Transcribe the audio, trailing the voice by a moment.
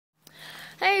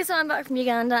Hey, so I'm back from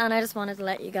Uganda and I just wanted to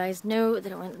let you guys know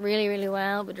that it went really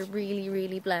well. We had a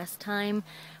really blessed time.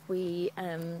 We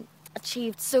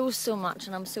achieved so much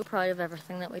and I'm so proud of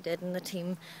everything that we did, and the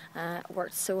team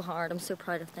worked so hard. I'm so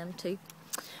proud of them too.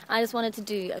 I just wanted to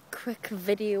do a quick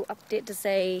video update to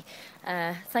say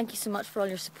thank you so much for all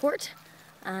your support,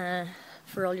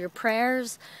 for all your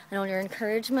prayers and all your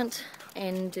encouragement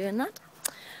in doing that.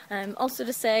 Also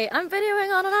to say I'm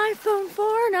videoing on an iPhone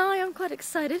 4 now. I am quite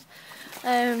excited.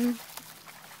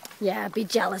 Yeah, be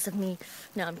jealous of me.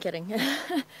 No, I'm kidding.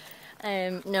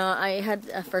 No, I had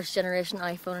a first generation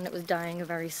iPhone and it was dying a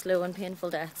very slow and painful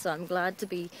death, so I'm glad to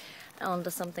be onto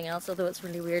something else, although it's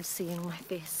really weird seeing my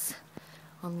face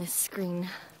on this screen.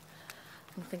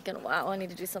 I'm thinking, wow, I need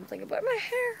to do something about my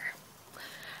hair.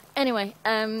 Anyway,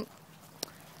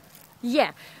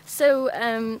 yeah, so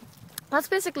that's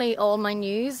basically all my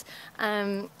news.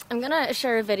 I'm gonna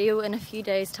share a video in a few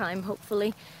days' time,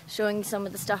 hopefully, showing some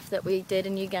of the stuff that we did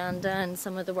in Uganda and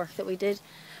some of the work that we did.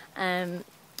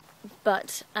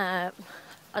 But I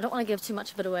don't want to give too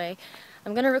much of it away.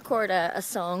 I'm gonna record a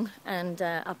song and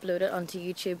upload it onto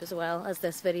YouTube as well as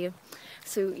this video,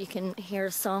 so you can hear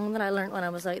a song that I learnt when I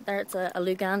was out there. It's a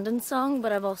Ugandan song,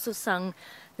 but I've also sung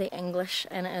the English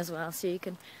in it as well, so you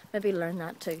can maybe learn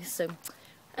that too. So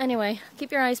anyway,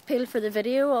 keep your eyes peeled for the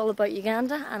video all about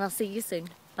Uganda, and I'll see you soon.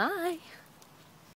 Bye!